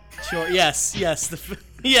 Sure. Yes. Yes. The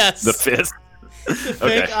fist. The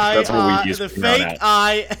fake that's what we use. The fake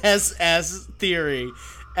ISS theory.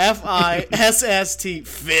 FISST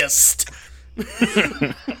fist.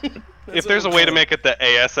 If there's a way to make it the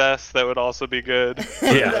ASS, that would also be good.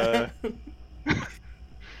 Yeah.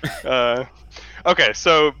 Okay,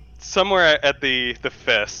 so somewhere at the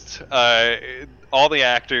fist, all the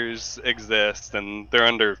actors exist, and they're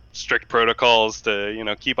under strict protocols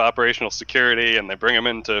to keep operational security, and they bring them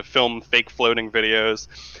in to film fake floating videos.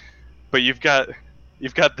 But you've got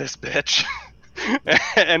this bitch,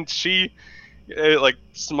 and she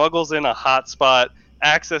smuggles in a hotspot,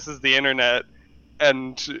 accesses the internet,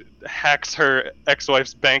 and hacks her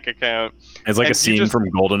ex-wife's bank account. It's like a scene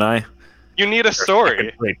from GoldenEye. You need a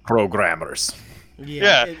story. Great programmers.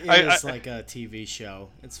 Yeah, it is like a TV show.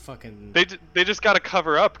 It's fucking. They just got to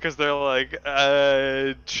cover up because they're like,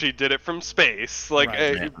 she did it from space. Like,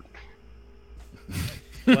 right.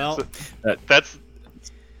 Well, that's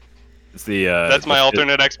my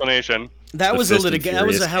alternate explanation. That was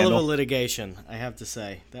a hell of a litigation, I have to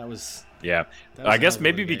say. That was. Yeah, I guess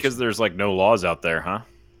maybe because there's no laws out there, huh?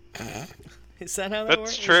 Is that how that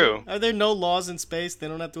works? That's true. Are there no laws in space? They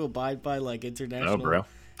don't have to abide by international. No, bro.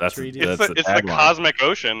 treaties. It's the cosmic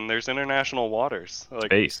ocean. There's international waters.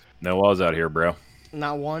 Space. No laws out here, bro.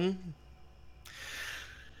 Not one.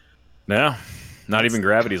 No, not even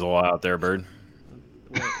gravity's a law out there, bird.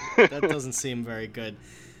 That doesn't seem very good.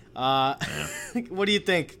 What do you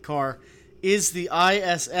think, Carr? Is the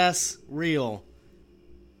ISS real?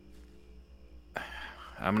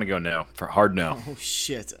 I'm gonna go no. For hard no. Oh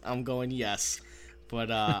shit! I'm going yes,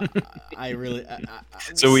 but I really.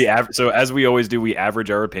 So as we always do, we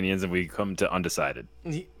average our opinions and we come to undecided.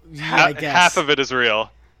 Yeah, I guess. Half of it is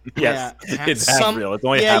real. Yes, it's half real. It's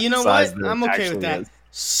only half you know the size what? that I'm okay with that. is.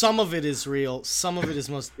 Some of it is real. Some of it is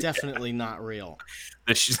most definitely not real.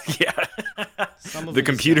 The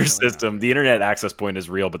computer system, the internet access point is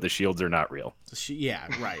real, but the shields are not real. Yeah,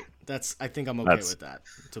 right. I think I'm okay with that.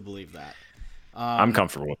 To believe that. I'm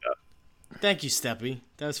comfortable with that. Thank you, Steppy.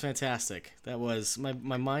 That was fantastic. That was my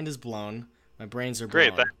mind is blown. My brains are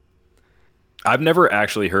blown. Great. I've never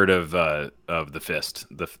actually heard of the fist,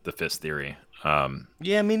 the fist theory.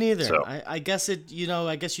 Yeah, me neither. So. I guess it.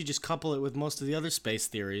 I guess you just couple it with most of the other space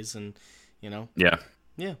theories, and Yeah.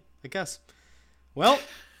 Yeah, I guess. Well,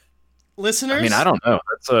 listeners. I mean, I don't know.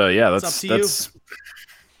 That's up to you.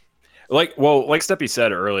 Like Steppy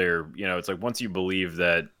said earlier, it's like once you believe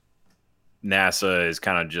that NASA is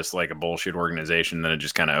kind of just like a bullshit organization, then it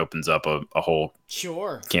just kind of opens up a whole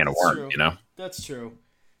can of worms, That's true.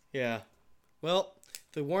 Yeah. Well,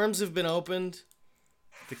 the worms have been opened.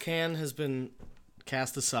 The can has been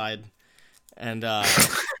cast aside, and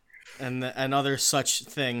and other such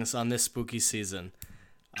things on this spooky season.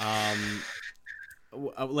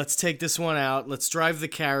 Let's take this one out. Let's drive the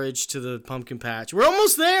carriage to the pumpkin patch. We're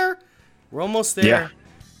almost there. Yeah.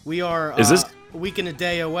 We are Is this a week and a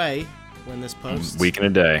day away when this posts. Week and a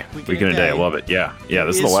day. Week and a day. I love it. Yeah.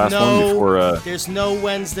 This is the last one before. There's no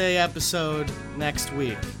Wednesday episode next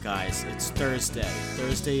week, guys. It's Thursday.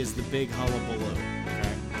 Thursday is the big hullabaloo.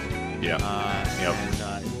 Okay. Yeah.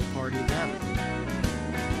 And we'll party then.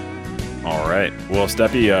 All right. Well,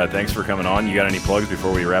 Steppy, thanks for coming on. You got any plugs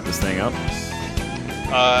before we wrap this thing up?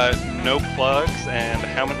 No plugs, and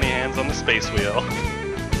how many hands on the space wheel?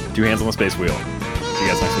 2 hands on the space wheel. See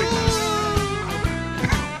you guys next week.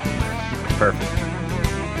 Perfect.